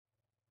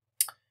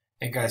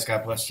Hey guys,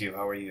 God bless you.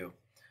 How are you?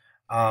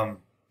 Um,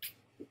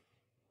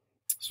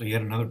 so yet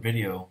another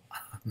video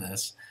on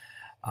this.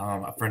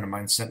 A friend of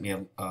mine sent me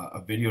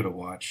a video to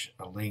watch,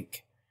 a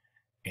link,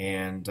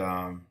 and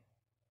I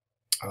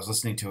was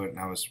listening to it and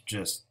I was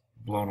just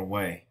blown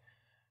away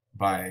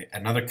by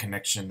another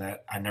connection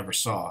that I never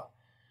saw.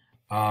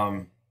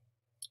 Um,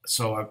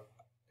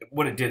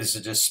 what it did is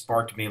it just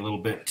sparked me a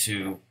little bit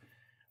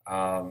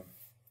um,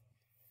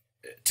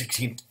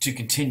 to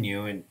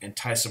continue and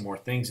tie some more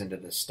things into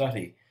this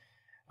study.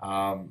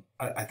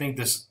 I think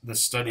this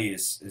study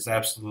is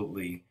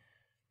absolutely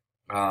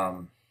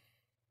um,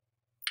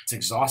 it's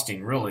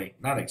exhausting, really.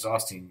 Not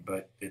exhausting,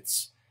 but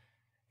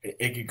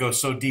it could go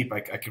so deep.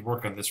 I could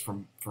work on this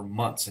for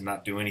months and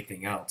not do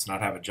anything else, not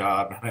have a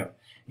job, not have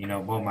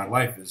well, my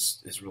life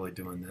is really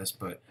doing this,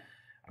 but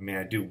I mean,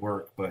 I do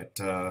work, but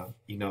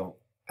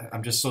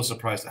I'm just so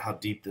surprised at how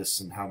deep this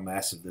and how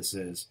massive this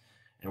is,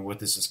 and what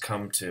this has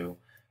come to.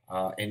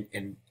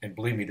 And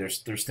believe me,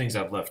 there's things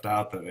I've left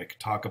out that I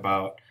could talk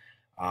about.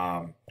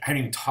 I hadn't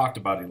even talked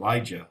about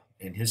Elijah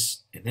in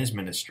his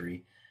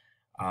ministry,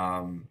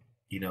 or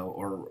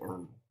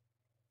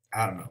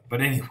I don't know.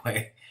 But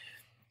anyway,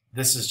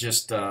 this is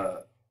just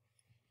going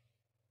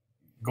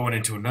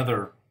into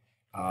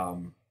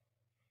um,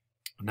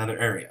 another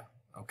area.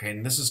 Okay,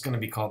 and this is going to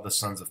be called the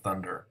Sons of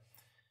Thunder.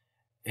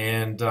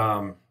 And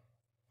a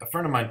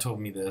friend of mine told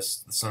me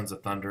this, the Sons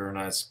of Thunder, and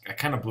I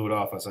kind of blew it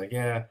off. I was like,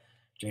 yeah,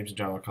 James and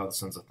John were called the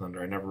Sons of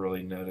Thunder. I never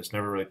really noticed,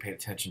 never really paid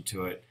attention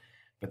to it.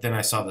 But then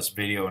I saw this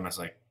video and I was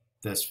like,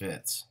 this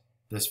fits.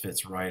 This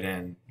fits right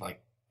in.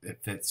 Like, it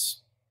fits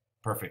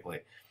perfectly.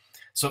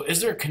 So, is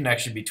there a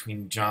connection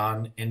between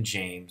John and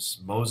James,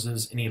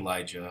 Moses and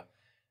Elijah,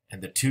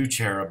 and the two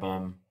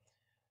cherubim?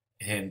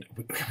 And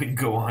we can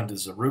go on to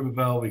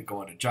Zerubbabel, we can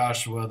go on to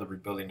Joshua, the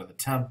rebuilding of the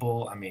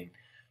temple. I mean,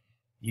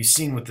 you've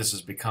seen what this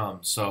has become.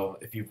 So,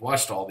 if you've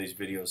watched all these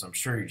videos, I'm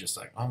sure you're just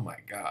like, oh my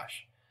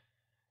gosh.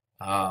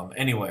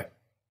 Anyway,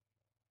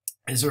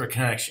 is there a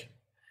connection?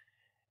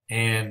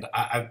 And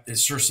it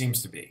sure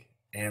seems to be.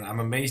 And I'm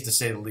amazed, to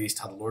say the least,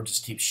 how the Lord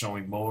just keeps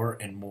showing more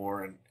and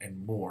more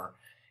and more.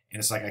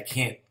 And it's like I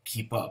can't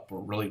keep up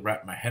or really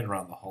wrap my head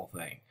around the whole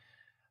thing.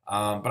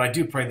 But I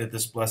do pray that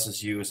this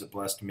blesses you as it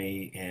blessed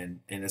me, and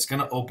it's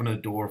going to open a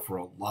door for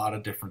a lot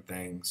of different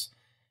things.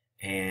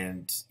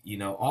 And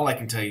all I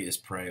can tell you is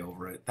pray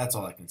over it. That's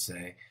all I can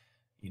say.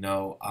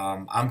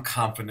 I'm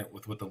confident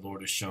with what the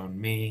Lord has shown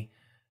me,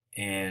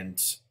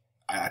 and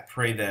I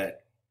pray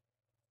that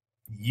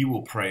you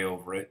will pray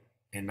over it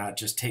and not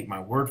just take my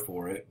word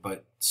for it,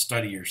 but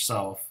study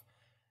yourself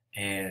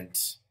and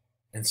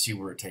see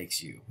where it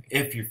takes you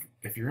if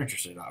you're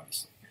interested,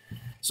 obviously.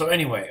 So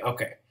anyway,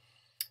 okay.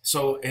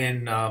 So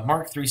in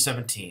Mark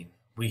 3:17,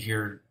 we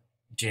hear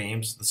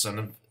James, the son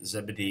of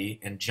Zebedee,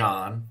 and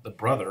John, the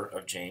brother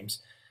of James,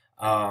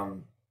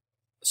 um,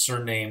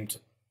 surnamed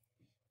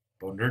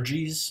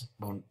Boanerges,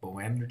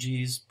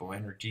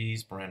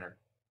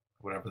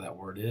 whatever that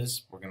word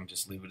is. We're going to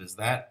just leave it as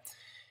that,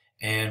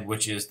 and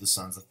which is the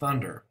sons of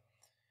thunder.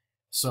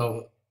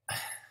 So,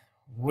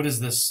 what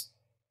does this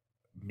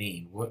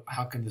mean?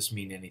 How can this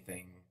mean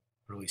anything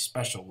really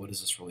special? What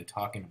is this really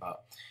talking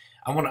about?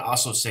 I want to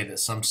also say that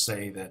some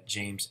say that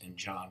James and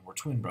John were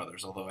twin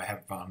brothers, although I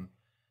haven't found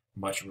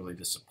much really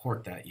to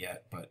support that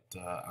yet. But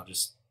I'll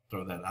just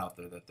throw that out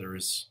there, that there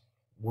is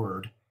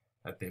word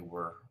that they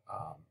were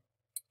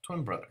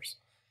twin brothers.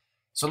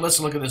 So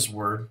let's look at this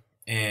word.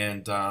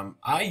 And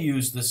I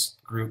use this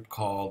group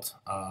called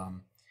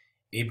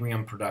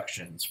Abraham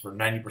Productions for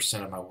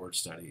 90% of my word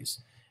studies.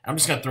 I'm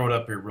just going to throw it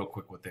up here real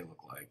quick what they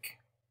look like.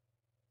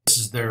 This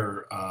is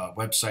their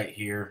website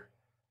here,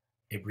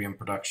 Abraham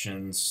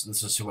Productions.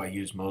 This is who I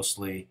use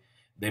mostly.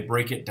 They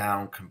break it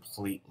down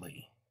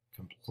completely.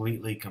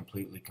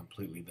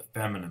 The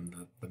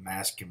feminine, the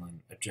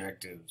masculine,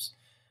 adjectives,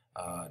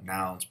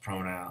 nouns,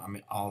 pronoun. I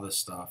mean, all this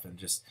stuff. And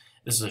just,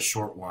 this is a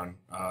short one.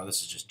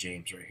 This is just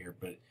James right here.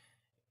 But,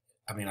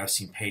 I mean, I've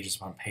seen pages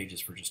upon pages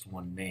for just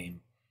one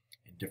name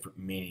and different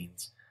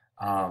meanings.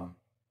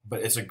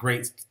 But it's a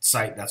great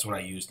site. That's what I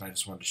used, and I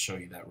just wanted to show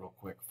you that real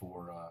quick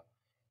for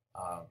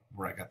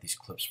where I got these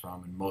clips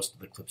from, and most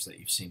of the clips that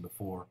you've seen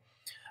before.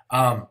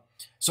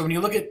 So when you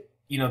look at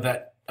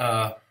that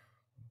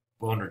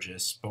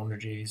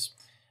Boanerges,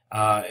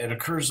 it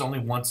occurs only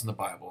once in the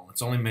Bible.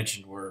 It's only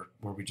mentioned where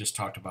we just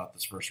talked about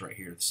this verse right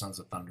here, the sons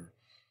of thunder,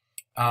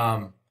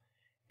 and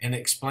it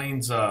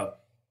explains that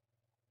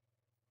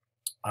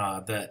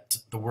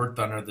the word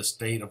thunder, the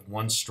state of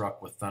one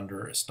struck with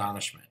thunder,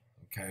 astonishment.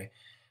 Okay.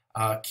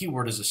 Key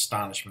word is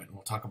astonishment, and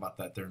we'll talk about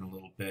that there in a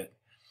little bit.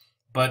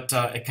 But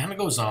it kind of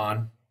goes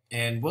on,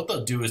 and what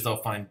they'll do is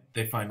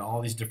they find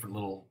all these different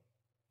little,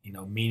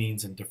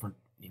 meanings and different,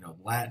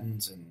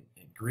 Latins and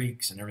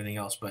Greeks and everything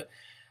else. But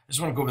I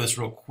just want to go over this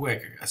real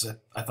quick, as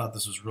I thought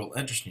this was real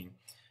interesting.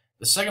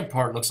 The second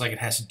part looks like it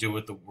has to do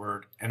with the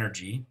word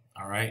energy.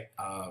 All right,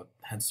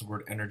 hence the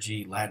word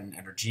energy, Latin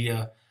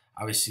energia.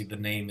 Obviously, the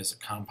name is a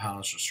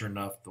compound, so sure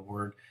enough, the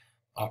word,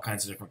 all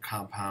kinds of different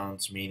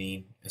compounds,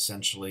 meaning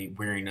essentially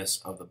weariness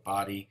of the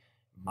body,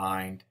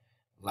 mind,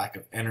 lack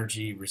of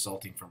energy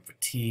resulting from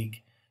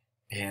fatigue.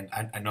 And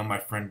I know my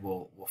friend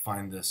will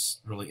find this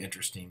really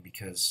interesting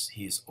because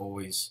he's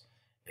always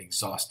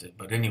exhausted.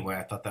 But anyway,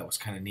 I thought that was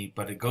kind of neat.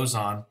 But it goes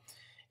on,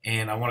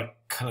 and I want to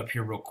cut up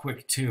here real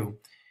quick too.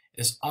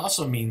 This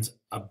also means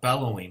a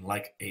bellowing,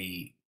 like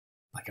an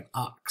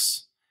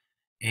ox,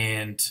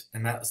 and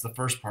that was the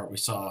first part we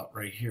saw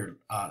right here.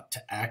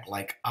 To act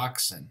like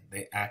oxen,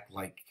 they act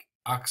like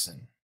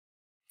oxen,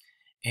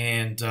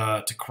 and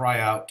to cry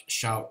out,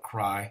 shout,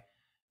 cry,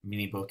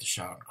 meaning both to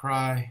shout and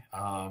cry.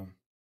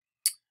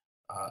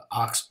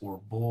 Ox or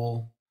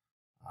bull,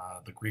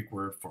 the Greek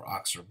word for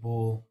ox or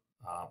bull,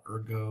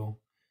 ergo,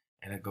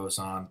 and it goes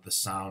on, the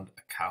sound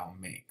a cow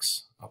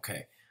makes.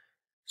 Okay,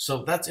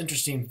 so that's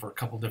interesting for a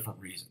couple different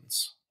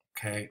reasons.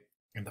 Okay,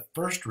 and the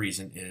first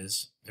reason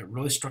is it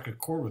really struck a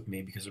chord with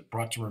me because it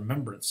brought to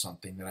remembrance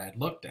something that I had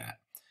looked at,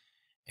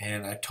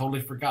 and I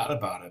totally forgot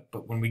about it.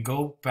 But when we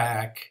go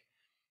back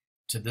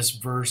to this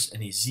verse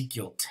in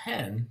Ezekiel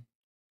 10,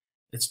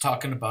 it's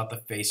talking about the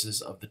faces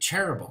of the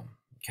cherubim.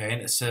 Okay,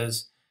 and it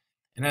says,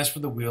 and as for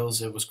the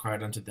wheels, it was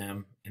cried unto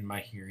them in my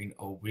hearing,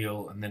 O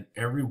wheel. And then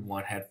every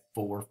one had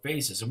four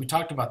faces. And we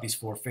talked about these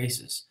four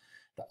faces: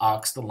 the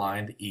ox, the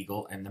lion, the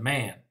eagle, and the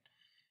man.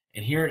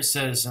 And here it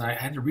says, and I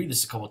had to read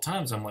this a couple of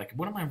times. I'm like,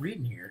 what am I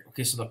reading here?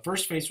 Okay, so the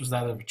first face was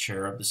that of a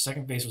cherub. The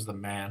second face was the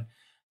man.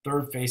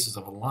 Third face is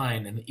of a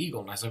lion and the eagle.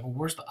 And I was like, well,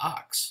 where's the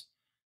ox?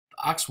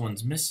 The ox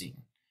one's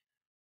missing.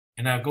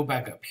 And I go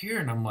back up here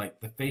and I'm like,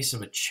 the face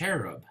of a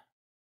cherub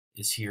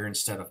is here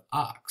instead of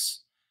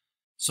ox.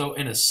 So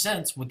in a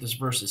sense, what this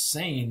verse is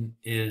saying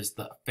is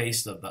the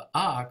face of the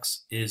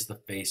ox is the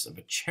face of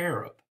a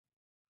cherub.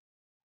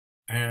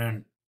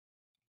 And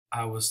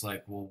I was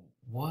like, well,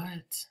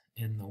 what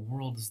in the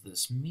world does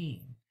this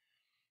mean?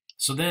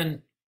 So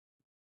then,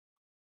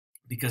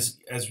 because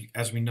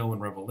as we know in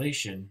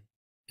Revelation,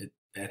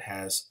 it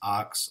has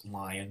ox,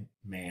 lion,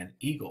 man,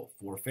 eagle,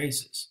 four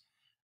faces.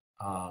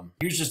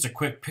 Here's just a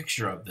quick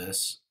picture of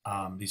this,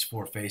 these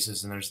four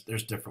faces, and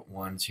there's different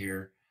ones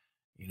here,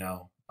 you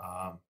know,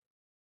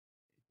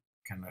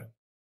 kind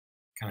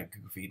of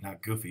goofy,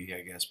 not goofy,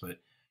 I guess, but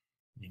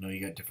you know,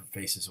 you got different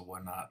faces and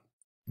whatnot.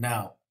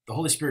 Now, the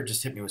Holy Spirit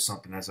just hit me with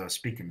something as I was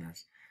speaking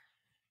this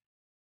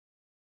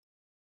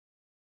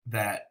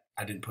that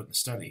I didn't put in the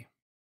study.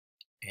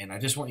 And I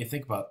just want you to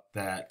think about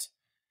that.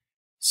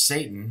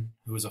 Satan,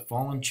 who is a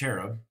fallen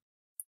cherub,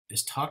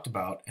 is talked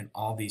about in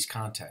all these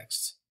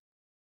contexts.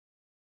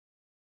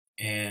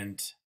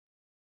 And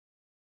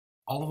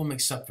all of them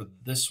except for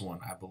this one,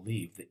 I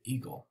believe, the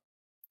eagle.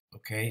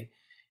 Okay?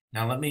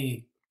 Now let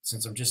me,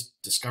 since I'm just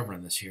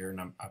discovering this here, and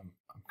I'm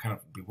kind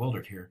of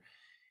bewildered here.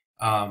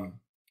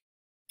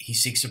 He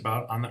seeks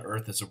about on the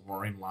earth as a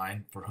roaring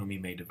lion for whom he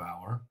may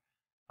devour.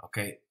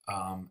 Okay,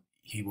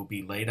 he will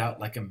be laid out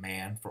like a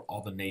man for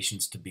all the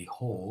nations to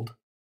behold.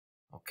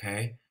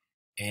 Okay,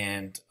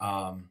 and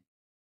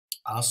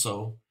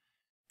also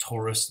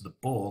Taurus the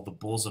bull, the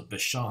bulls of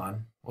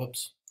Bashan.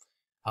 Whoops,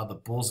 how the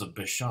bulls of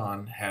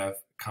Bashan have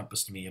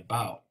compassed me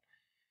about.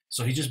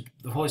 So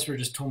the Holy Spirit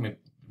just told me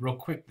real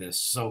quick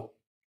this. So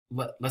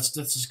let's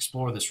just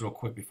explore this real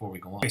quick before we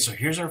go on. Okay, so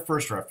here's our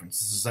first reference.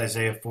 This is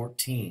Isaiah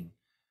 14.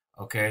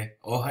 Okay,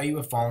 oh, how you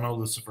have fallen, O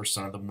Lucifer,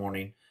 son of the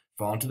morning,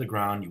 fallen to the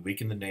ground, you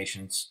weaken the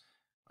nations.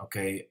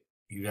 Okay,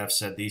 you have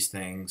said these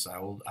things, I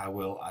will, I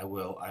will, I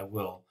will, I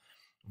will.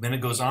 Then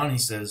it goes on, he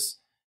says,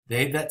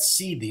 they that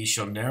see thee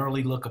shall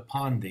narrowly look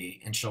upon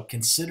thee, and shall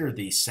consider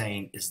thee,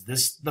 saying, is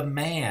this the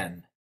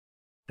man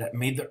that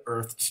made the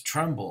earth to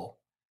tremble,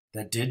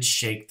 that did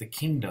shake the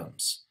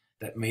kingdoms,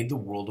 that made the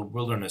world a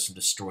wilderness and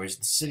destroys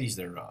the cities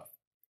thereof?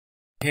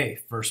 Okay,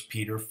 1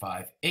 Peter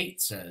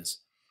 5:8 says,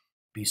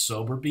 be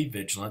sober, be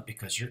vigilant,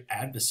 because your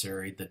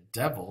adversary, the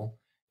devil,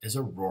 is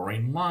a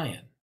roaring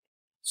lion.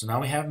 So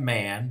now we have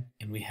man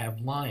and we have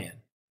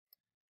lion.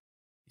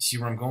 You see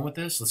where I'm going with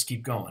this? Let's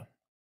keep going.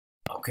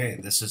 Okay,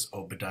 this is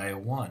Obadiah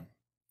 1.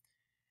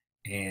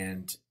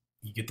 And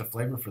you get the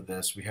flavor for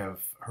this. We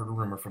have heard a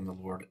rumor from the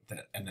Lord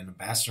that an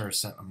ambassador is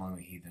sent among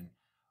the heathen.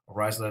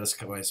 Arise, let us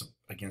rise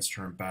against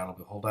her in battle.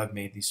 Behold, I have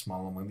made thee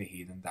small among the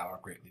heathen. Thou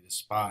art greatly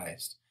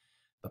despised.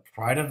 The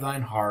pride of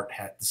thine heart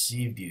hath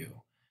deceived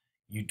you.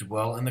 You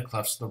dwell in the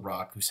clefts of the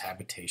rock, whose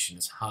habitation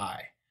is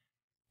high.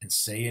 And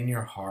say in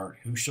your heart,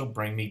 who shall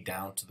bring me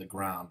down to the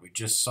ground? We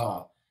just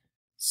saw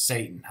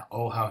Satan.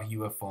 Oh, how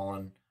you have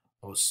fallen,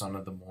 O son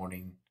of the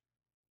morning,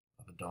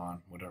 of the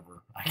dawn,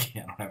 whatever. I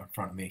don't have it in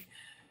front of me.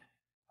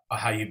 Oh,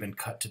 how you've been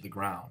cut to the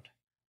ground.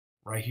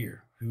 Right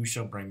here. Who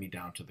shall bring me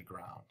down to the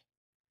ground?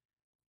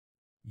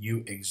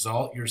 You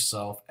exalt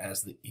yourself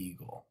as the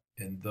eagle,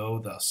 and though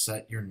thou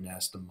set your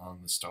nest among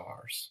the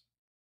stars.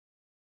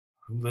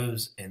 Who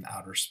lives in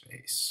outer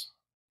space?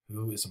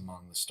 Who is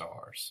among the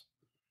stars?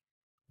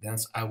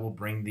 Thence I will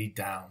bring thee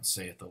down,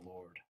 saith the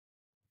Lord.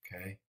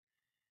 Okay?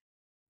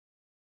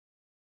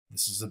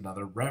 This is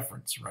another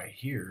reference right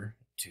here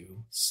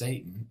to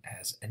Satan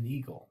as an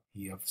eagle.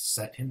 He have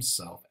set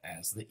himself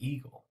as the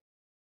eagle.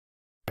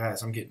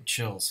 Guys, I'm getting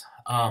chills.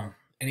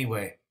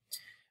 Anyway,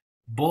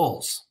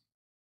 bulls.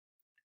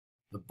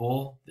 The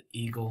bull, the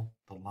eagle,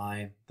 the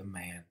lion, the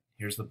man.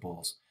 Here's the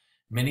bulls.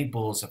 Many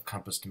bulls have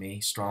compassed me.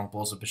 Strong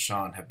bulls of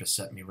Bashan have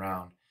beset me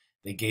round.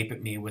 They gape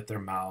at me with their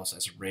mouths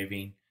as a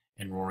raving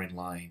and roaring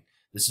lion.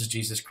 This is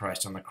Jesus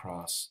Christ on the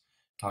cross,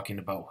 talking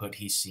about what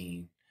he's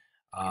seen.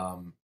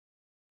 Um,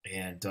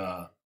 and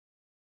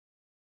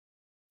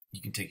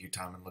You can take your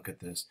time and look at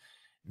this.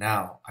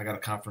 Now, I got a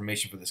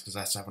confirmation for this because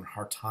I was having a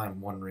hard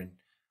time wondering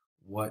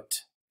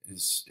what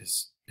is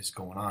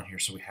going on here.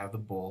 So we have the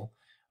bull.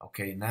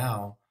 Okay,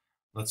 now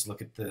let's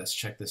look at this.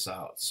 Check this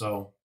out.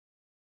 So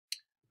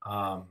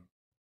um,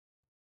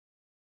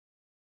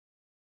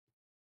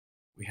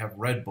 we have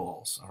Red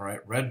Bulls. All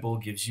right, Red Bull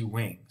gives you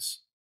wings.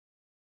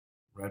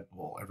 Red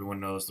Bull. Everyone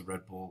knows the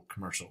Red Bull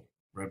commercial.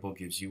 Red Bull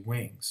gives you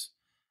wings.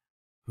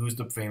 Who's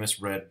the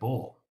famous Red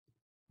Bull?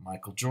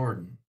 Michael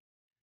Jordan.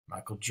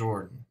 Michael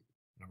Jordan,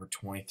 number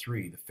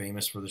 23, the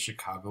famous for the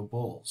Chicago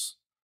Bulls.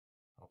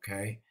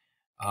 Okay,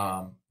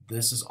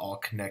 this is all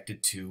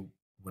connected to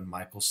when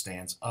Michael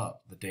stands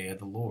up, the day of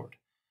the Lord.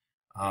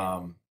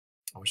 I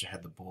wish I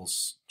had the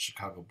Bulls,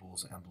 Chicago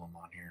Bulls emblem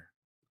on here.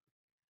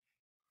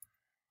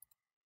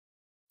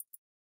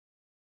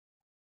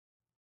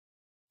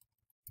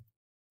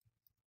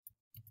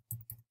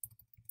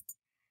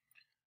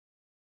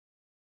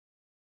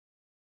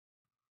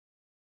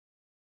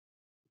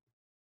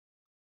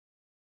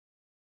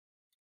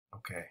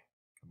 Okay,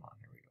 come on,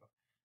 here we go.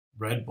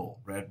 Red Bull.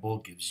 Red Bull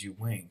gives you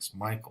wings.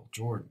 Michael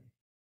Jordan,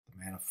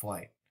 the man of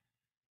flight.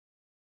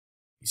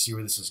 You see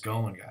where this is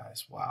going,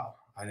 guys? Wow,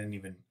 I didn't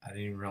even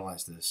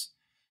realize this.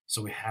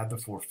 So we had the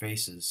four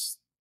faces.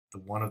 The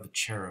one of the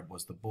cherub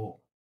was the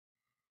bull.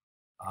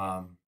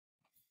 Um,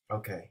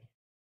 okay,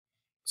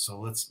 so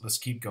let's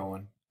keep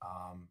going.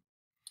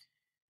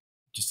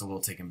 Just a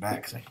little taken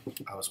back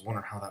because I was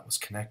wondering how that was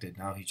connected.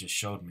 Now he just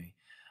showed me.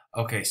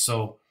 Okay,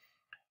 so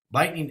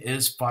lightning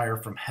is fire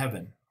from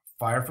heaven.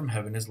 Fire from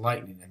heaven is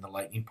lightning, and the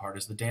lightning part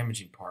is the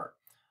damaging part.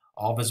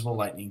 All visible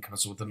lightning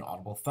comes with an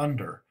audible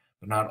thunder,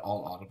 but not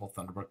all audible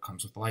thunder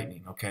comes with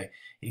lightning. Okay,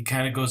 he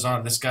kind of goes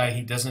on. This guy,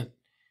 he doesn't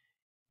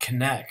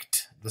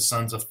connect the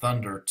sons of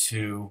thunder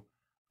to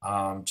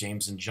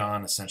James and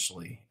John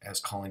essentially as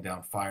calling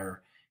down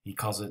fire. He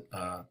calls it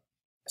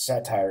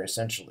satire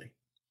essentially.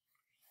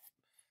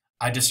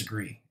 I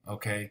disagree.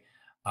 Okay,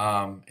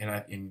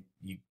 and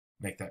you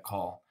make that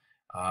call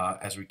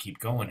as we keep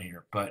going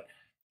here. But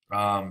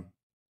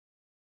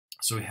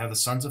so we have the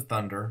sons of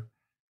thunder.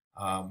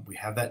 We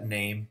have that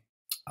name.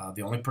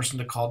 The only person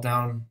to call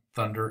down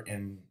thunder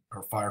and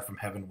or fire from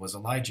heaven was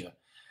Elijah.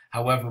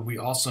 However, we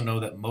also know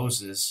that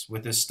Moses,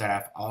 with his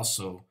staff,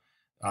 also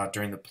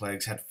during the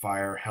plagues had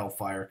fire,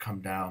 hellfire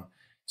come down.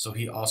 So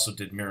he also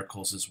did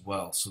miracles as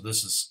well. So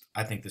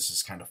I think this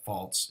is kind of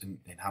false in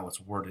how it's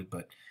worded,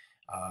 but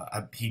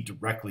he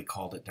directly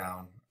called it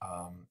down.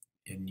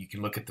 And you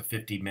can look at the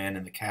 50 men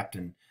and the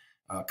captain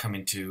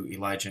coming to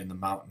Elijah in the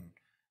mountain.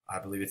 I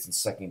believe it's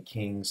in 2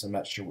 Kings. I'm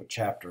not sure what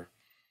chapter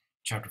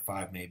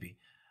 5 maybe.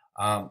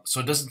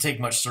 So it doesn't take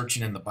much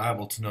searching in the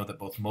Bible to know that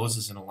both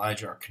Moses and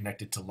Elijah are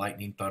connected to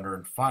lightning, thunder,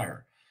 and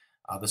fire.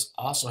 This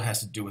also has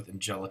to do with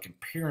angelic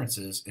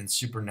appearances and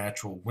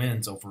supernatural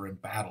wins over in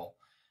battle,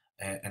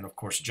 and of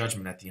course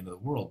judgment at the end of the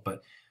world.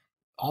 But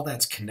all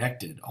that's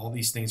connected. All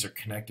these things are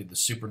connected. The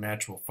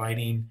supernatural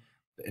fighting,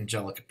 the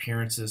angelic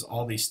appearances,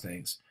 all these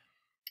things.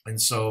 And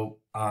so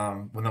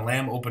when the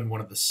Lamb opened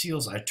one of the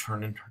seals, I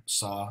turned and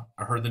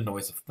I heard the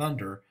noise of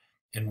thunder,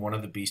 and one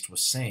of the beasts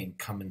was saying,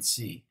 "Come and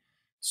see."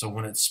 So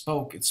when it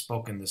spoke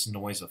in this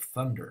noise of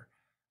thunder,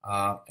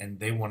 and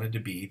they wanted to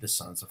be the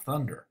sons of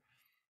thunder.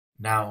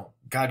 Now,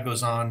 God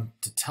goes on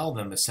to tell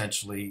them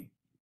essentially,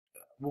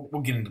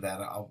 we'll get into that.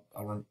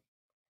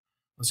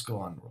 Let's go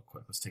on real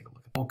quick. Let's take a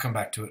look. We'll come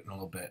back to it in a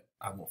little bit.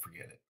 I won't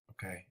forget it.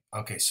 Okay.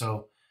 Okay.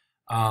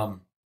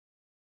 Um,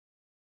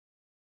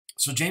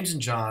 so James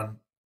and John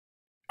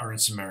are in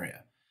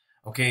Samaria.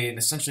 Okay, and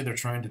essentially they're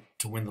trying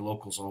to win the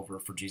locals over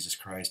for Jesus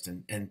Christ,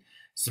 and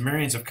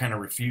Samaritans have kind of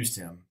refused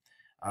him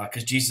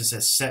because Jesus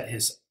has set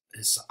his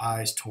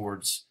eyes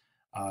towards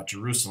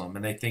Jerusalem,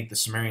 and the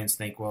Samaritans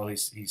think, well,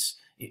 he's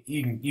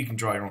you can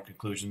draw your own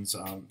conclusions.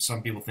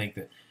 Some people think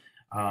that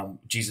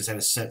Jesus had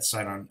a set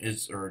sight on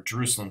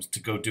Jerusalem to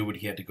go do what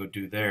he had to go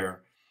do there,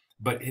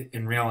 but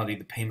in reality,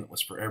 the payment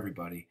was for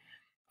everybody.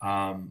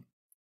 Um,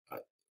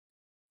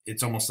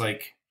 it's almost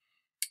like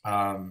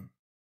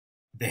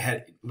they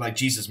had like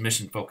Jesus'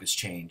 mission focus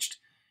changed,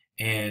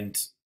 and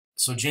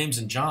so James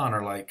and John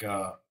are like,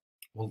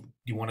 well, do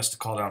you want us to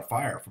call down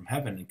fire from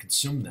heaven and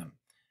consume them,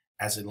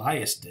 as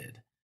Elias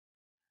did?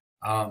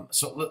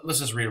 So let's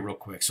just read it real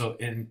quick. So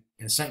and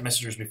sent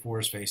messengers before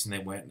his face, and they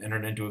went and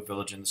entered into a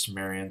village in the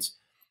Samaritans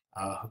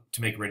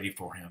to make ready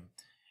for him.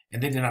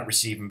 And they did not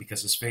receive him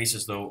because his face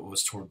as though it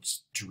was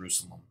towards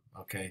Jerusalem.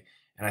 Okay,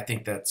 and I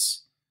think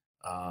that's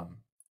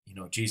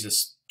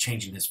Jesus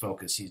changing his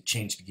focus. He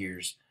changed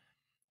gears.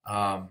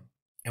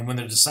 And when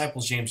the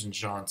disciples James and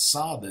John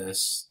saw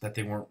this, that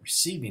they weren't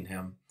receiving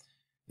him,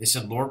 they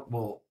said, "Lord,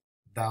 will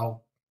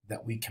thou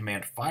that we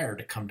command fire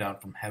to come down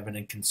from heaven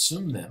and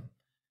consume them,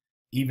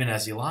 even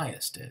as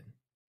Elias did?"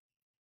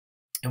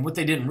 And what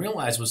they didn't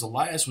realize was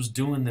Elias was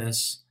doing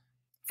this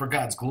for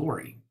God's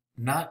glory,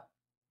 not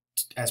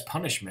as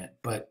punishment,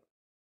 but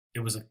it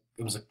was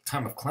a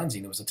time of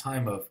cleansing. It was a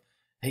time of,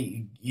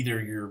 hey,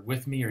 either you're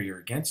with me or you're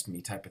against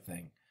me type of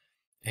thing.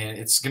 And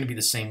it's going to be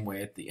the same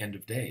way at the end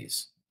of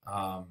days.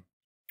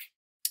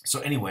 So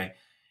anyway,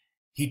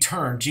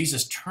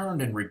 Jesus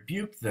turned and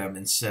rebuked them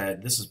and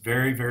said, this is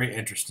very, very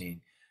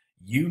interesting.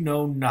 You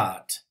know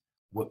not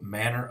what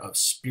manner of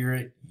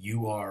spirit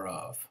you are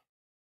of.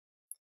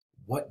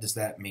 What does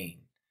that mean?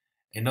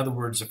 In other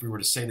words, if we were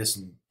to say this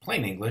in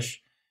plain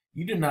English,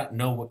 you do not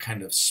know what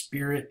kind of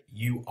spirit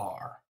you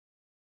are.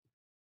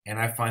 And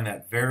I find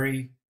that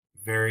very,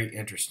 very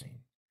interesting,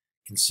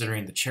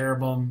 considering the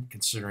cherubim,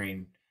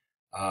 considering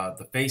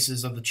the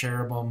faces of the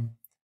cherubim.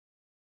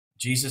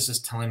 Jesus is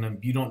telling them,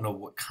 you don't know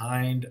what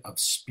kind of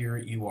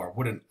spirit you are.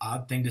 What an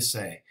odd thing to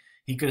say.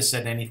 He could have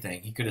said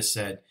anything. He could have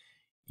said,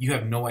 you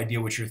have no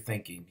idea what you're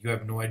thinking. You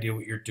have no idea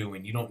what you're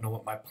doing. You don't know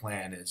what my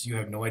plan is. You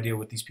have no idea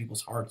what these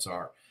people's hearts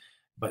are.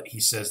 But he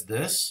says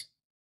this.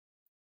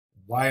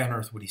 Why on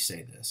earth would he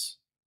say this?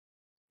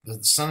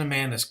 The Son of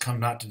Man has come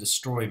not to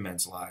destroy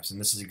men's lives. And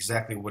this is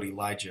exactly what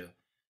Elijah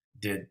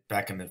did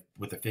back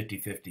with the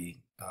 50-50,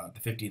 the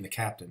 50 and the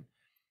captain.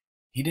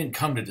 He didn't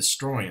come to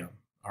destroy him,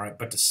 all right,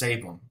 but to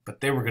save him.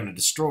 But they were going to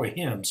destroy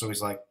him, so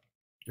he's like,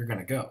 you're going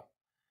to go.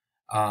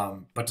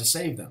 But to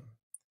save them.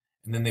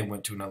 And then they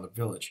went to another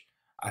village.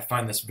 I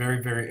find this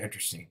very, very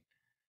interesting.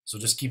 So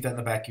just keep that in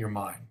the back of your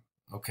mind,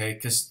 okay?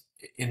 Because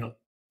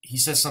he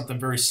says something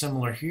very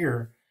similar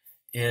here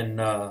in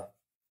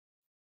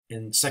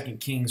 2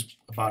 Kings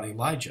about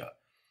Elijah.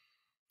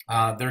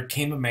 There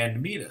came a man to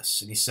meet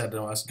us, and he said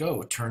to us,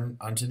 go, turn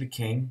unto the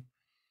king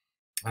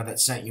that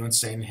sent you, and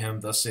say to him,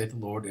 thus saith the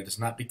Lord, it is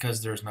not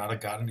because there is not a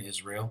God in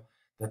Israel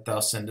that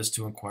thou sendest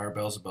to inquire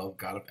Beelzebub,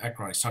 God of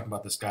Ekron. He's talking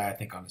about this guy, I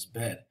think, on his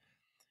bed.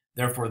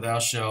 Therefore thou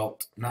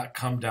shalt not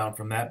come down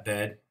from that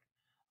bed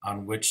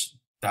on which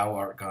thou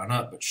art gone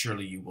up, but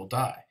surely you will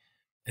die.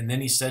 And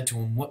then he said to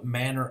him, what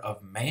manner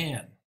of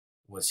man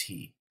was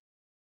he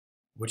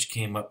which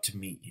came up to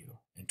meet you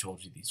and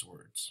told you these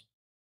words?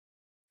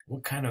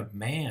 What kind of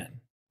man?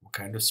 What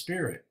kind of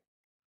spirit?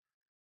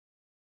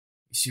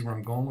 You see where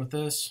I'm going with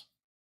this?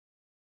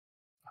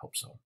 I hope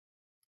so.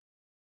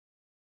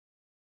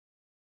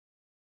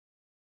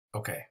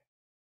 Okay.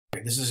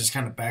 This is just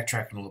kind of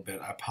backtracking a little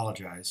bit. I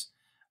apologize.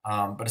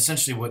 But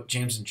essentially what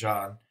James and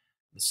John,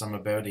 the son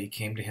of Zebedee,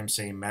 came to him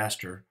saying,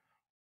 Master,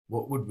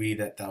 what would we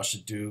that thou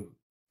should do,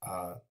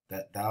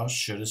 that thou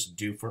shouldest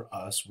do for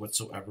us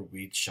whatsoever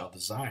we shall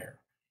desire?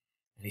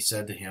 And he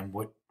said to him,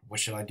 What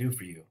shall I do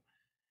for you?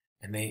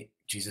 And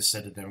Jesus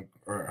said to them,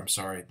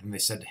 then they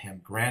said to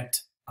him,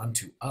 grant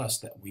unto us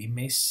that we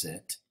may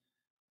sit,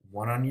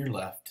 one on your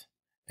left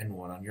and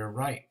one on your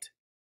right.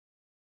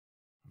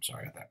 I'm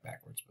sorry, I got that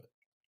backwards, but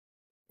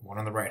one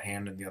on the right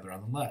hand and the other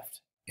on the left,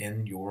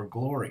 in your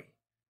glory.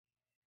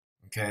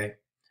 Okay?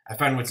 I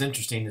find what's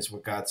interesting is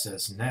what God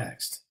says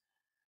next.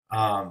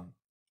 I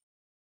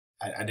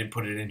didn't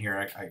put it in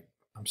here.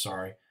 I'm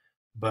sorry.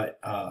 But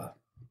let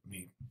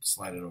me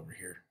slide it over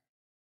here.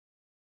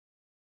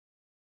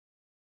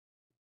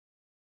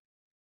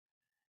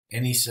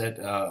 And he said,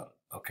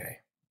 okay,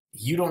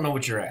 you don't know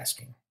what you're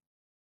asking.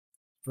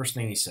 First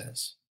thing he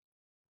says,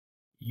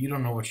 you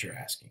don't know what you're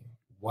asking.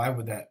 Why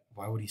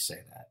would he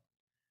say that?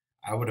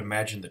 I would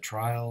imagine the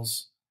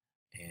trials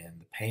and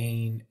the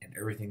pain and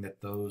everything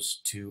that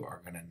those two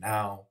are going to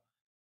now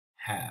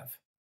have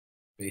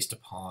based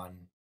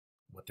upon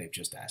what they've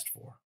just asked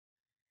for.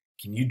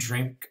 Can you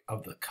drink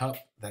of the cup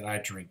that I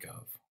drink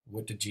of?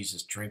 What did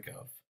Jesus drink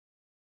of?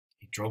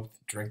 He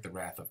drank the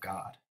wrath of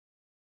God,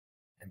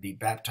 and be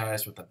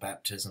baptized with the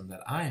baptism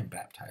that I am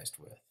baptized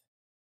with.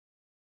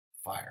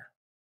 Fire.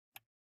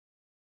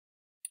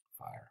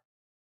 Fire.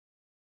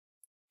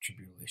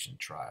 Tribulation,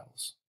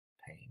 trials,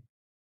 pain.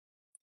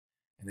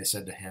 And they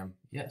said to him,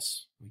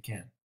 yes, we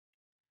can.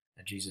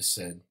 And Jesus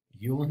said,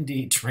 you'll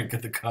indeed drink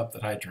of the cup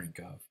that I drink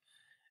of,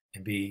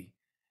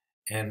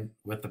 and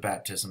with the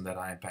baptism that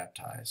I am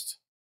baptized.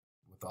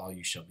 With all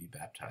you shall be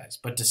baptized.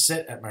 But to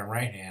sit at my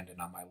right hand and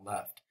on my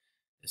left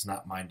is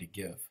not mine to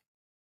give,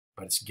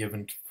 but it's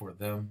given for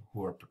them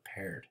who are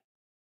prepared.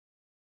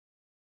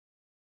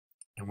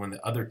 And when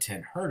the other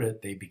 10 heard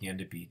it, they began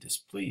to be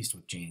displeased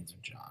with James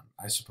and John.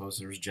 I suppose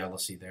there was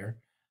jealousy there.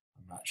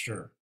 I'm not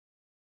sure.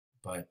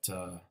 But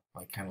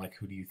kind of like,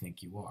 who do you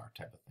think you are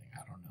type of thing.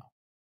 I don't know.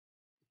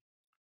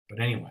 But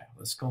anyway,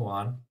 let's go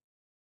on.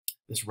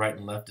 This right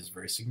and left is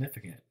very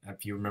significant.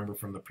 If you remember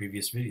from the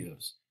previous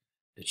videos,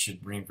 it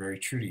should ring very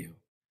true to you.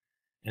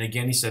 And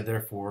again, he said,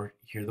 therefore,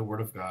 hear the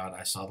word of God.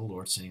 I saw the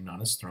Lord sitting on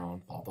his throne,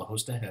 with all the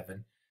host of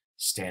heaven,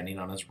 standing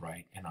on his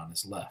right and on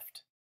his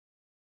left.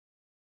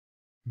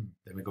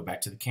 Then we go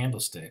back to the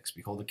candlesticks.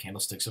 Behold, the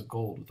candlesticks of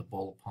gold with a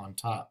bowl upon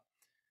top.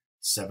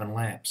 7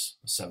 lamps,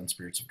 the 7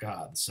 spirits of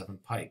God, the 7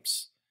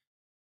 pipes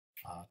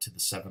to the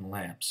 7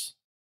 lamps,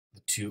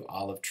 the 2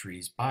 olive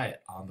trees by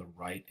it, on the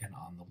right and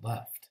on the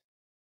left.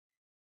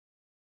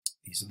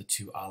 These are the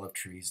 2 olive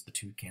trees, the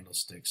 2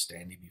 candlesticks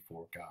standing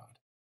before God.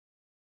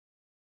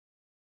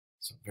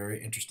 It's a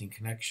very interesting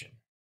connection.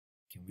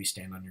 Can we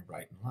stand on your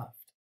right and left?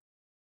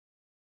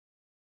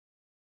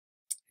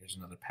 Here's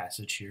another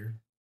passage here.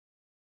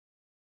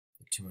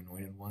 The two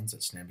anointed ones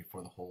that stand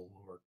before the whole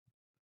Lord,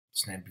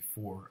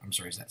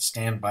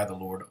 stand by the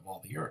Lord of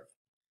all the earth.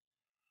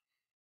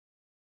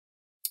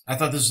 I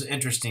thought this was an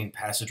interesting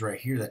passage right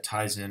here that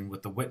ties in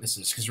with the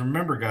witnesses. Because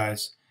remember,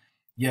 guys,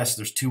 yes,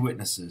 there's two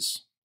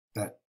witnesses.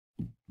 That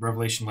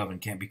Revelation 11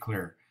 can't be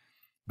clearer.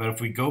 But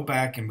if we go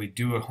back and we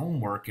do a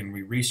homework and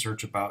we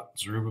research about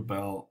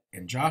Zerubbabel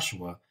and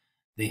Joshua,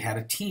 they had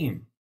a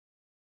team.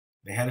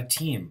 They had a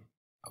team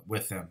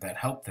with them that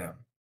helped them.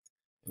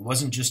 It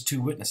wasn't just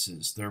two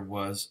witnesses. There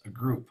was a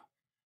group.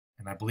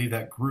 And I believe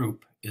that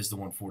group is the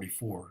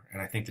 144.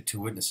 And I think the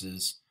two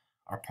witnesses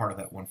are part of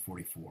that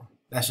 144.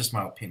 That's just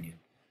my opinion.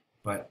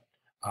 But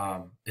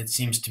it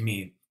seems to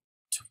me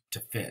to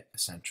fit,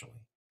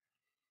 essentially.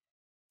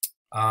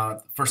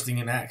 First thing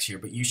in Acts here,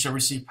 but you shall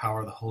receive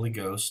power of the Holy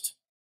Ghost.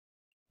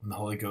 When the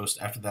Holy Ghost,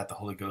 after that, the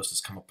Holy Ghost has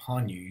come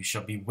upon you. You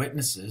shall be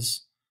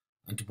witnesses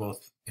unto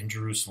both in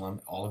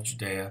Jerusalem, all of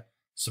Judea,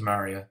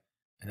 Samaria,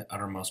 and the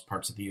uttermost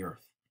parts of the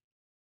earth.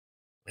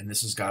 And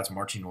this is God's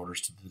marching orders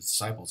to the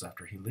disciples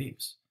after he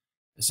leaves.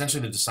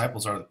 Essentially, the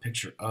disciples are the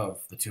picture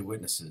of the two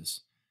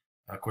witnesses.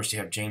 Of course, you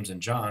have James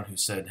and John who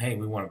said, hey,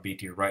 we want to be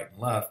to your right and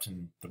left,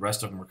 and the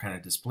rest of them were kind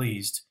of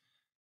displeased.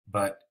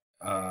 But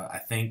I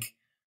think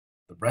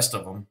the rest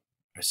of them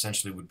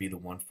essentially would be the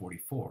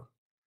 144.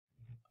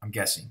 I'm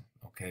guessing,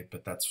 okay?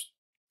 But that's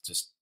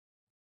just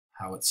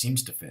how it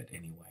seems to fit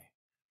anyway.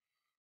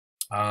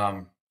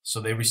 So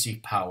they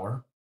receive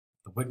power.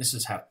 The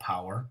witnesses have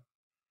power.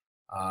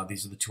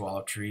 These are the two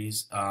olive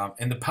trees.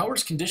 And the power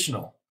is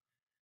conditional.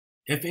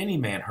 If any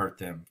man hurt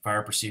them,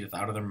 fire proceedeth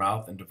out of their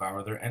mouth and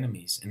devour their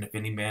enemies. And if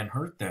any man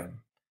hurt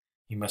them,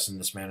 he must in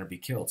this manner be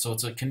killed. So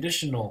it's a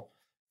conditional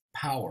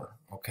power,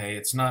 okay?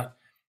 It's not,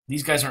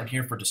 these guys aren't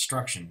here for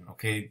destruction,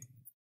 okay?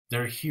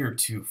 They're here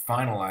to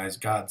finalize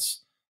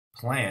God's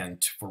plan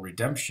for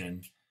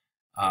redemption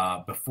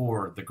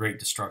before the great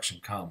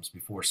destruction comes,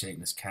 before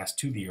Satan is cast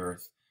to the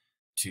earth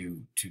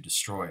to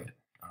destroy it,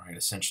 all right?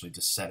 Essentially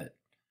to set it.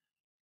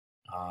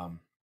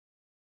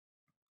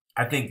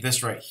 I think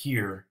this right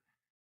here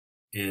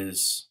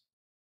is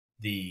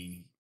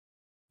the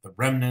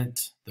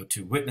remnant, the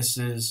two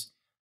witnesses,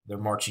 their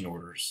marching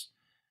orders.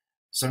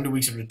 70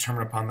 weeks are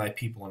determined upon thy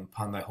people and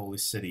upon thy holy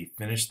city.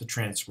 Finish the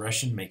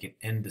transgression, make an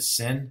end to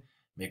sin,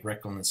 make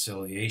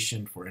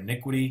reconciliation for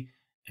iniquity,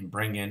 and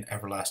bring in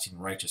everlasting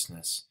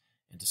righteousness,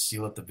 and to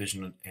seal up the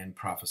vision and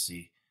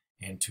prophecy,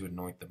 and to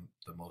anoint them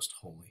the most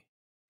holy.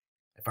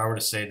 If I were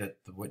to say that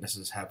the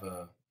witnesses have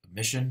a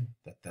mission,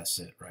 that's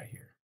it right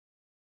here.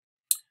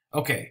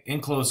 Okay,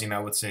 in closing, I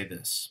would say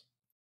this.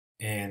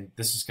 And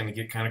this is going to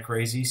get kind of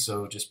crazy,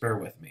 so just bear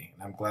with me.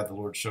 And I'm glad the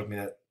Lord showed me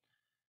that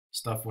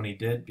stuff when he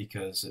did,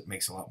 because it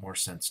makes a lot more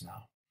sense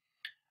now.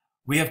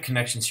 We have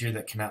connections here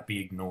that cannot be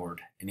ignored,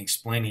 and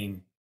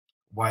explaining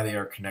why they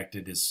are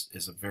connected is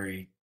a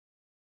very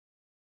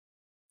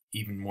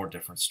even more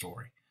different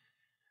story.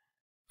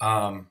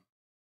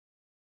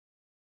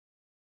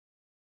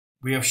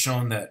 We have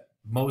shown that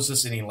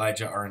Moses and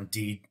Elijah are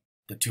indeed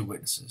the two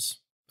witnesses.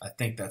 I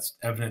think that's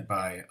evident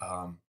by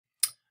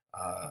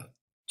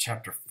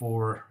chapter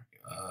 4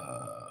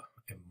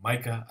 in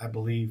Micah, I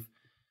believe.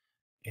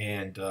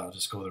 And I'll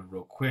just go there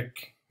real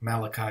quick.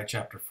 Malachi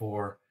chapter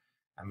 4.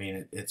 I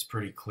mean, it's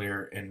pretty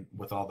clear. And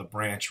with all the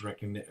branch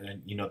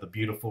recognition, and the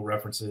beautiful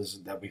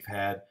references that we've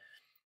had.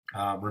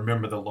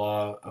 Remember the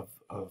law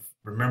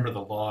remember the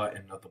law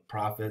and of the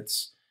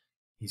prophets.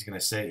 He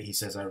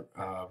says, I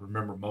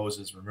remember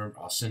Moses. Remember,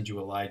 I'll send you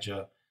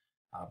Elijah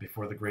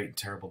before the great and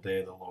terrible day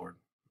of the Lord.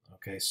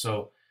 Okay,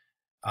 so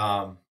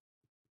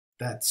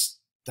that's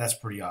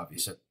pretty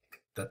obvious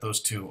that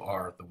those two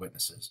are the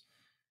witnesses.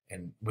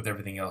 And with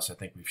everything else, I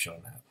think we've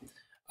shown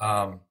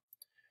that.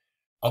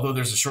 Although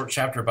there's a short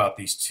chapter about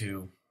these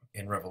two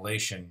in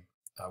Revelation,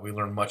 we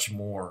learn much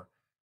more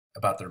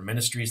about their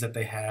ministries that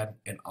they had,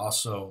 and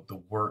also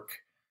the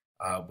work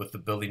with the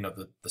building of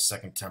the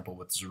second temple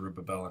with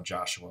Zerubbabel and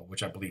Joshua,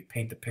 which I believe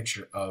paint the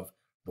picture of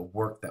the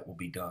work that will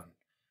be done.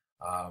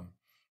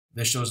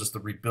 This shows us the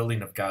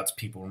rebuilding of God's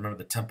people. Remember,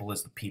 the temple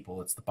is the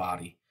people, it's the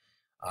body.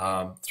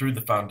 Through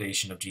the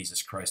foundation of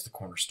Jesus Christ, the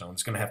cornerstone.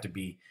 It's going to have to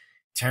be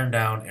torn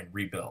down and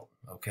rebuilt,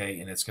 okay?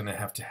 And it's going to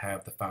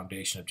have the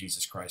foundation of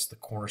Jesus Christ, the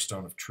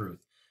cornerstone of truth,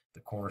 the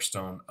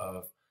cornerstone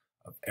of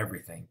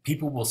everything.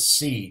 People will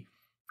see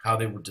how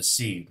they were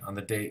deceived on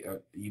the day,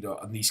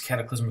 on these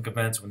cataclysmic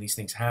events when these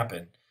things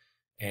happen,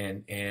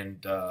 and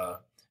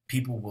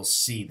people will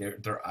see,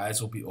 their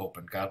eyes will be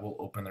opened. God will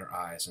open their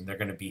eyes, and they're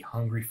going to be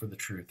hungry for the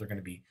truth. They're going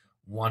to be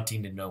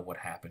wanting to know what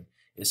happened.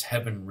 Is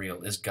heaven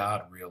real? Is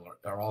God real?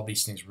 Are all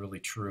these things really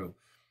true?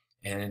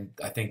 And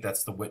I think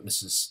that's the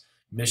witnesses'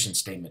 mission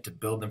statement, to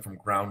build them from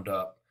ground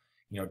up,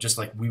 just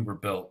like we were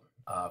built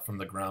from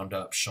the ground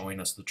up, showing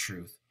us the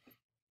truth.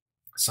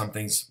 Some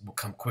things will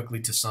come quickly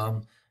to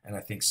some, and I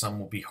think some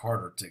will be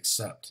harder to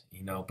accept,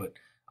 but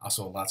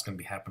also a lot's going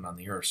to be happening on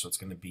the earth, so it's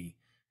going to be,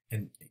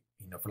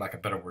 for lack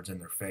of better words, in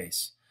their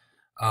face.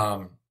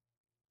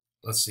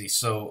 let's see.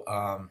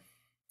 So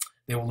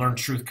they will learn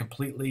truth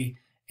completely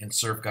and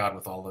serve God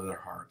with all of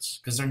their hearts,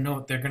 because they're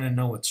going to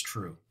know it's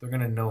true. They're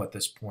going to know at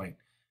this point,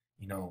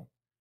 you know,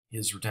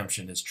 His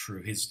redemption is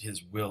true.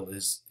 His will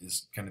is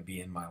going to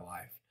be in my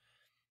life.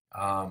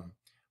 Um,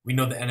 we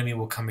know the enemy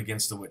will come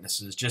against the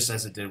witnesses, just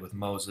as it did with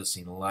Moses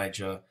and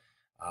Elijah,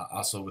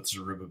 also with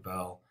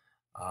Zerubbabel,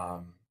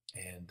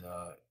 and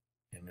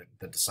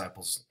the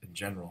disciples in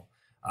general.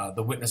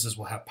 The witnesses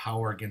will have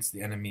power against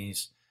the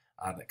enemies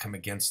that come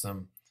against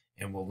them,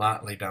 and will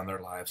not lay down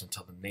their lives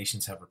until the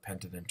nations have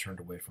repented and turned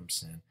away from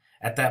sin.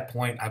 At that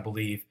point, I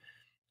believe,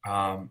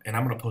 and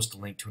I'm going to post a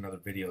link to another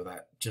video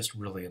that just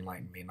really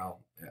enlightened me, and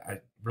I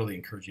really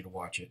encourage you to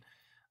watch it.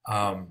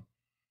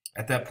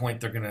 At that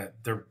point,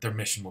 their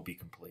mission will be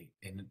complete,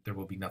 and there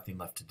will be nothing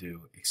left to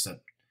do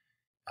except,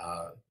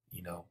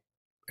 you know,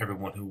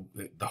 everyone who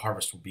the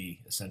harvest will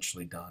be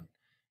essentially done,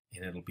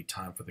 and it'll be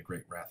time for the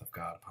great wrath of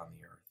God upon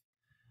the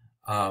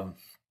earth.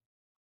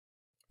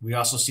 We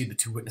also see the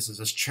two witnesses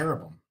as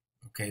cherubim.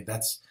 Okay,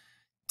 that's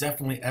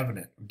definitely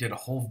evident. We did a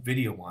whole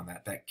video on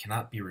that. That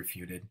cannot be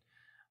refuted.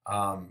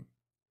 I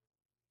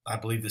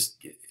believe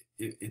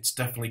it's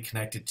definitely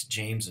connected to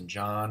James and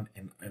John.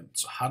 And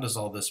so how does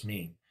all this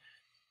mean?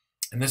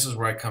 And this is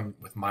where I come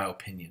with my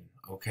opinion,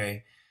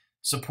 okay?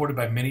 Supported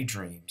by many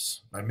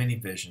dreams, by many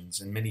visions,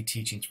 and many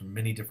teachings from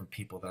many different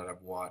people that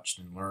I've watched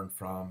and learned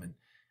from. And,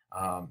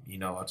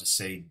 I'll just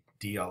say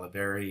D.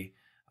 Oliveri,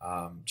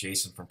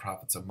 Jason from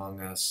Prophets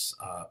Among Us,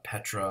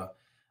 Petra,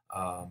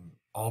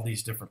 all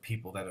these different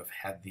people that have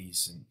had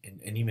these,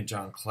 and even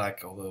John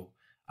Kleck, although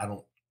I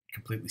don't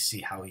completely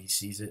see how he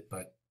sees it,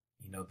 but,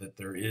 that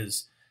there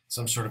is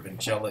some sort of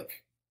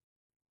angelic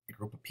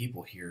group of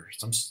people here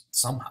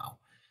somehow.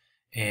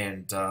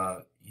 And,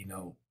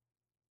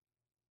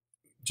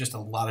 just a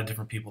lot of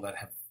different people that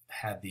have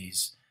had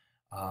these,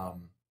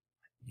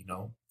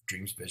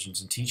 dreams,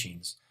 visions, and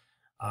teachings.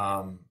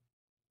 I'm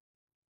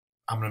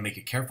going to make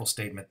a careful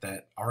statement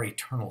that our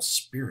eternal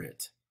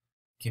spirit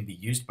can be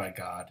used by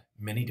God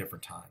many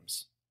different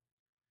times.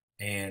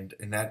 And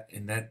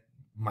that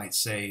might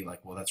say,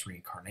 like, well, that's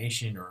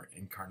reincarnation or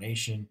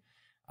incarnation.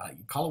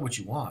 You call it what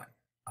you want.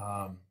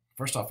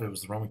 First off, it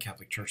was the Roman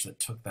Catholic Church that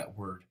took that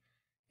word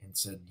and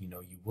said,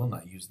 you will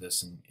not use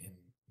this in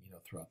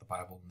throughout the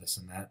Bible and this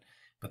and that.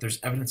 But there's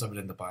evidence of it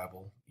in the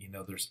Bible.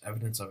 There's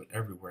evidence of it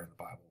everywhere in the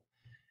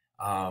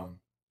Bible.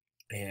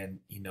 And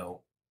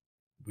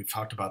we've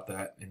talked about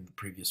that in the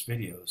previous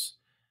videos.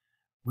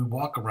 We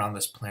walk around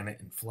this planet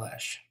in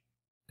flesh.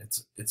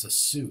 It's a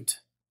suit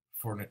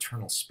for an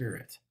eternal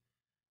spirit.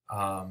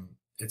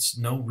 It's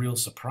no real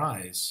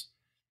surprise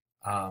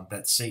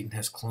that Satan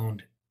has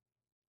cloned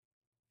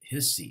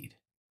his seed.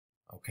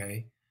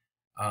 Okay.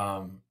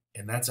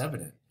 And that's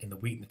evident in the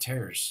wheat and the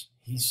tares.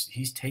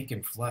 He's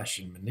taken flesh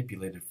and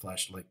manipulated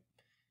flesh like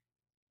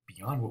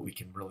beyond what we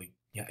can really.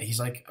 Yeah, he's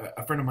like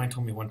a friend of mine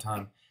told me one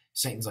time.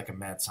 Satan's like a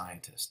mad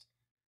scientist,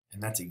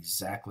 and that's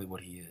exactly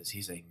what he is.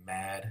 He's a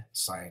mad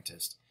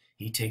scientist.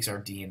 He takes our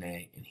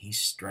DNA and he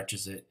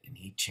stretches it and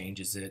he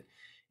changes it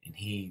and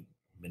he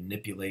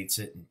manipulates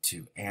it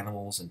into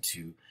animals,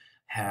 into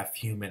half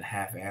human,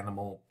 half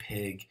animal,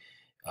 pig.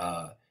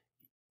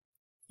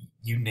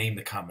 You name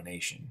the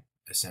combination,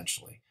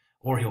 essentially.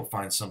 Or he'll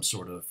find some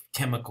sort of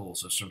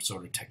chemicals or some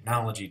sort of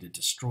technology to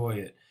destroy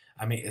it.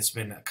 I mean, it's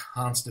been a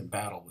constant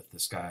battle with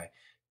this guy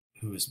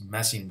who is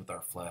messing with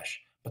our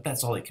flesh, but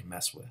that's all he can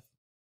mess with.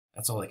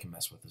 That's all he can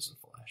mess with is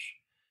the flesh.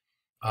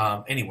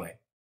 Anyway,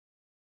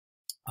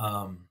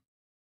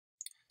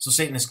 so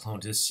Satan has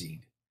cloned his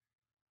seed.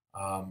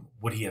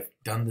 Would he have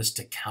done this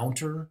to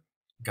counter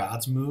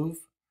God's move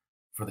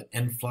for the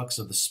influx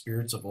of the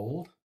spirits of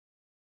old?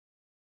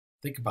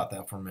 Think about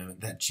that for a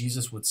minute. That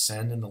Jesus would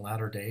send in the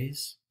latter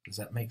days? Does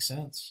that make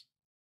sense?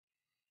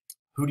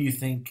 Who do you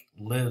think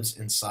lives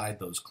inside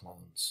those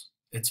clones?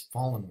 It's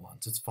fallen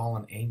ones. It's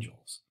fallen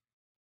angels.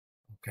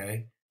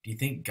 Okay? Do you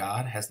think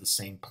God has the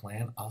same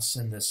plan? I'll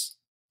send this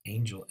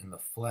angel in the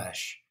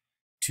flesh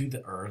to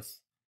the earth.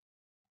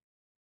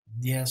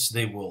 Yes,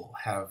 they will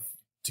have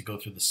to go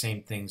through the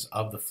same things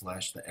of the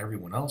flesh that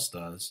everyone else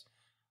does.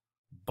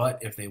 But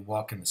if they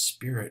walk in the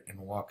spirit and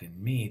walk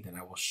in me, then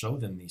I will show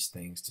them these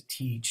things to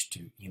teach,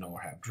 to,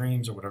 or have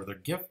dreams or whatever their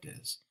gift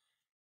is.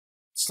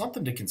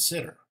 Something to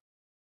consider.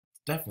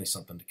 Definitely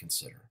something to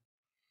consider.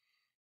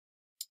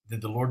 Did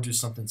the Lord do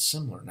something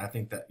similar? And I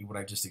think that what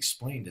I just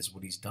explained is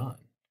what he's done.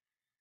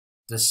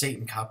 Does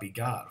Satan copy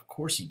God? Of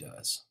course he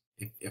does.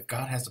 If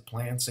God has a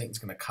plan, Satan's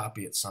going to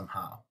copy it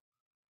somehow.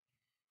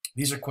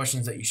 These are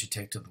questions that you should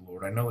take to the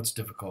Lord. I know it's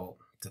difficult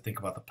to think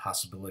about the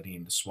possibility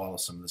and to swallow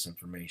some of this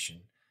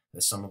information,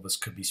 that some of us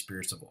could be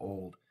spirits of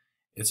old.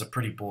 It's a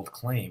pretty bold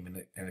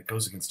claim, and it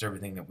goes against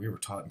everything that we were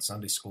taught in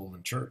Sunday school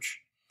and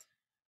church.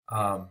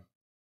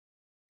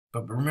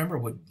 But remember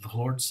what the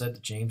Lord said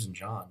to James and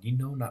John. You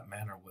know not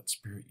matter what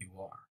spirit you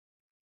are.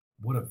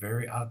 What a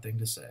very odd thing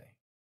to say.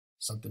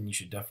 Something you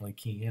should definitely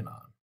key in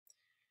on.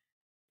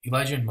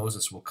 Elijah and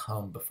Moses will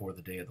come before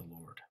the day of the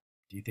Lord.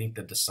 Do you think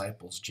the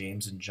disciples,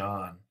 James and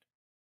John,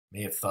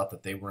 may have thought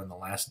that they were in the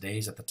last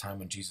days at the time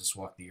when Jesus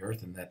walked the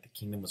earth and that the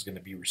kingdom was going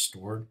to be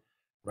restored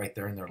right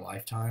there in their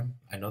lifetime.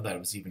 I know that it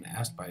was even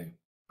asked by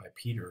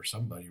Peter or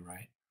somebody,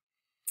 right?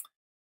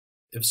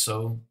 If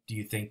so, do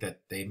you think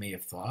that they may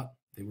have thought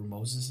they were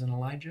Moses and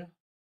Elijah?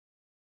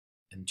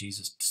 And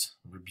Jesus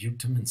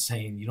rebuked them and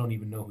saying, "You don't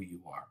even know who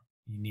you are.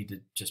 You need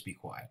to just be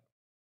quiet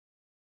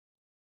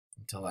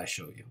until I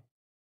show you."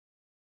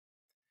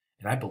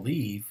 And I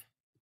believe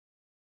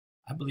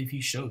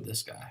he showed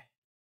this guy.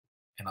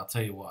 And I'll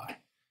tell you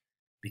why.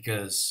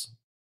 Because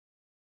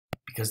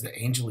the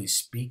angel he's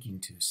speaking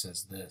to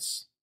says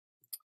this.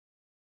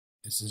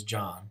 This is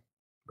John,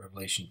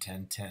 Revelation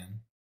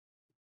 10:10.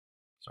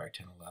 Sorry,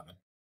 10:11.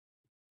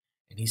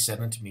 And he said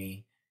unto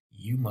me,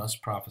 "You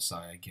must prophesy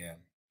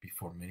again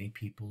before many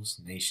peoples,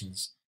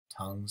 nations,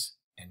 tongues,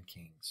 and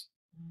kings."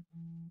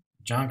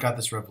 John got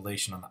this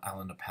revelation on the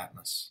island of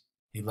Patmos.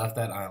 He left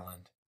that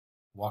island,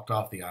 walked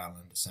off the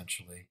island,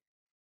 essentially.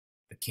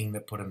 The king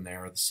that put him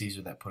there, or the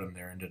Caesar that put him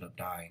there, ended up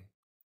dying,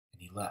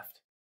 and he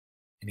left.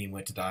 And he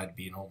went to die to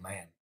be an old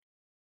man.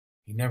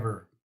 He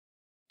never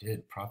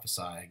did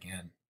prophesy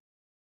again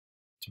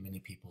to many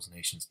peoples,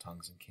 nations,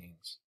 tongues, and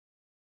kings.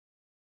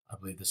 I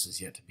believe this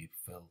is yet to be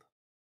fulfilled.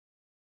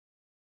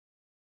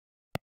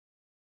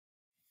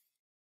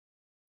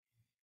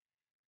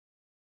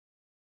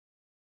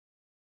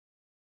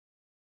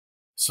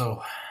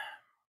 So,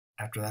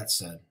 after that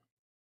said,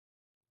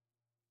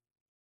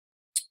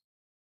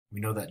 we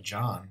know that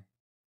John,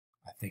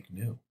 I think,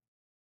 knew.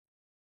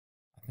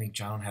 I think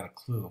John had a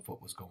clue of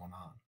what was going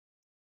on.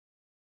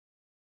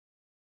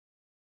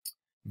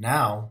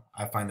 Now,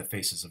 I find the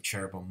faces of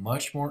cherubim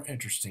much more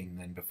interesting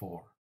than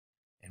before.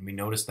 And we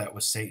notice that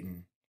with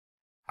Satan,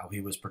 how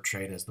he was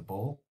portrayed as the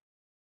bull,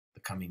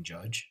 the coming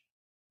judge,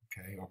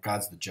 okay? Or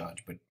God's the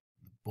judge, but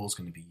the bull's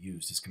going to be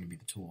used. It's going to be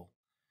the tool.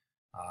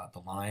 The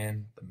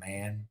lion, the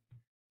man,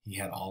 he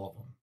had all of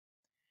them.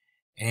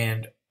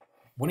 And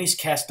when he's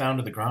cast down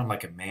to the ground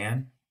like a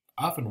man,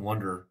 I often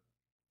wonder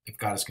if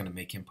God is going to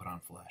make him put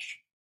on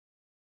flesh.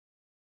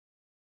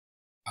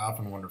 I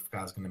often wonder if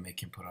God's going to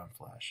make him put on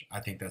flesh. I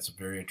think that's a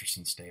very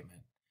interesting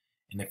statement.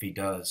 And if he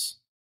does,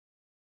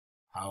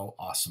 how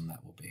awesome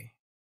that will be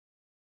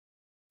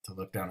to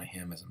look down at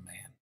him as a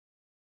man.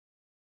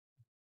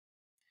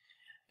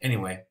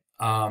 Anyway,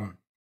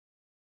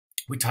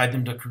 we tied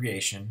them to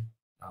creation,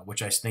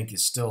 which I think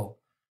is still,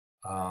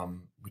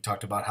 we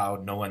talked about how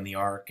Noah and the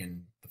ark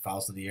and the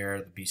fowls of the air,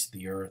 the beasts of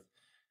the earth,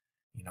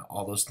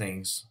 all those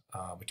things.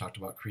 We talked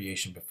about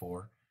creation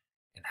before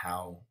and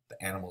how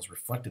the animals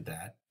reflected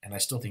that. And I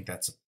still think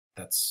that's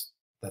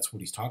what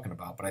he's talking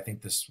about. But I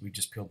think we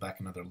just peeled back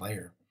another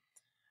layer.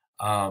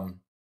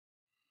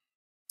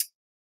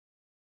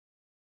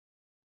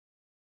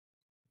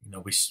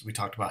 We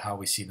talked about how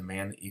we see the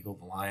man, the eagle,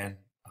 the lion.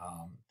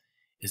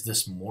 Is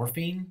this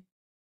morphine?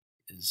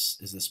 Is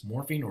this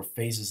morphine or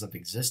phases of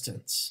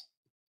existence?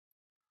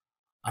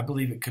 I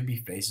believe it could be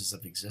phases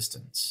of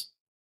existence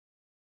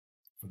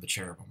for the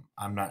cherubim.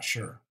 I'm not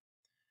sure.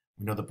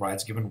 We know the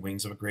bride's given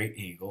wings of a great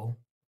eagle.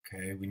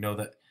 Okay, we know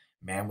that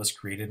man was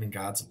created in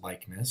God's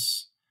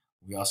likeness.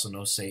 We also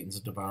know Satan's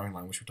a devouring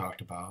lion, which we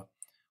talked about.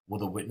 Will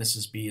the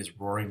witnesses be as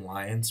roaring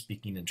lions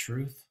speaking in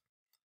truth?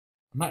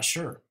 I'm not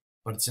sure,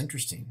 but it's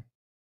interesting.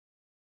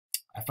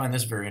 I find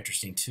this very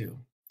interesting too.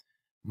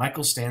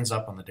 Michael stands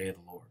up on the day of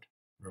the Lord.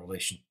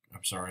 Revelation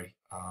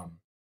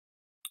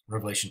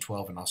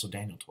 12 and also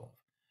Daniel 12.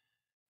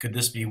 Could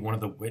this be one of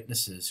the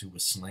witnesses who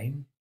was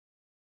slain?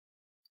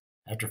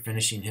 After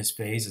finishing his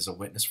phase as a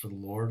witness for the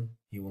Lord,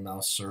 he will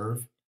now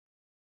serve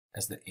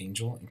as the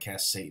angel and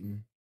cast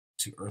Satan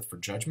to earth for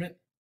judgment?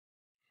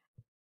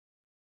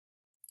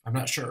 I'm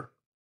not sure.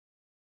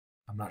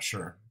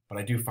 But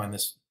I do find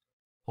this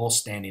whole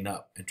standing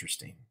up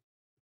interesting.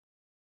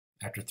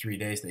 After 3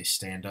 days, they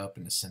stand up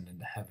and ascend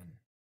into heaven.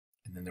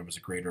 And then there was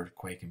a great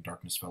earthquake and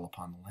darkness fell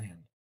upon the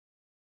land.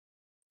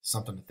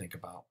 Something to think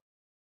about.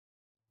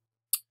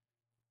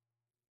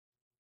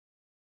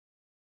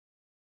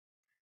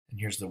 And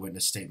here's the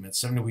witness statement.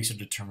 70 weeks are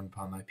determined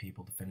upon thy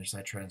people to finish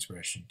thy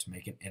transgression, to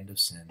make an end of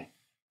sin,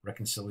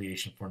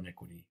 reconciliation for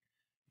iniquity,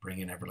 bring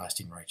in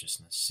everlasting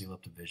righteousness, seal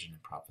up division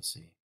and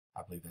prophecy.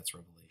 I believe that's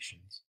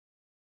Revelations.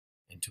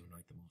 And to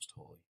anoint the most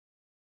holy.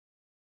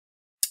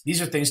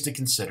 These are things to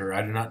consider.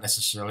 I do not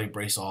necessarily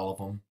embrace all of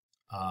them,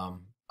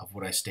 of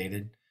what I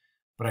stated,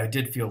 but I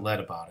did feel led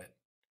about it.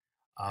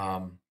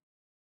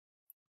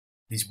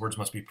 These words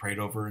must be prayed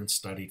over and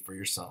studied for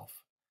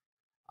yourself.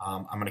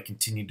 I'm going to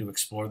continue to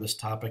explore this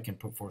topic and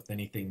put forth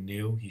anything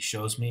new he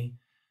shows me.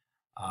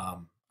 I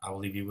will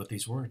leave you with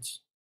these words.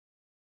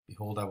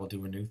 Behold, I will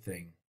do a new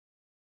thing.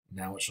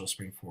 Now it shall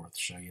spring forth.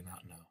 Shall you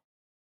not know?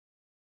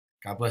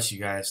 God bless you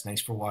guys.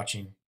 Thanks for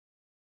watching.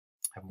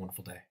 Have a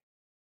wonderful day.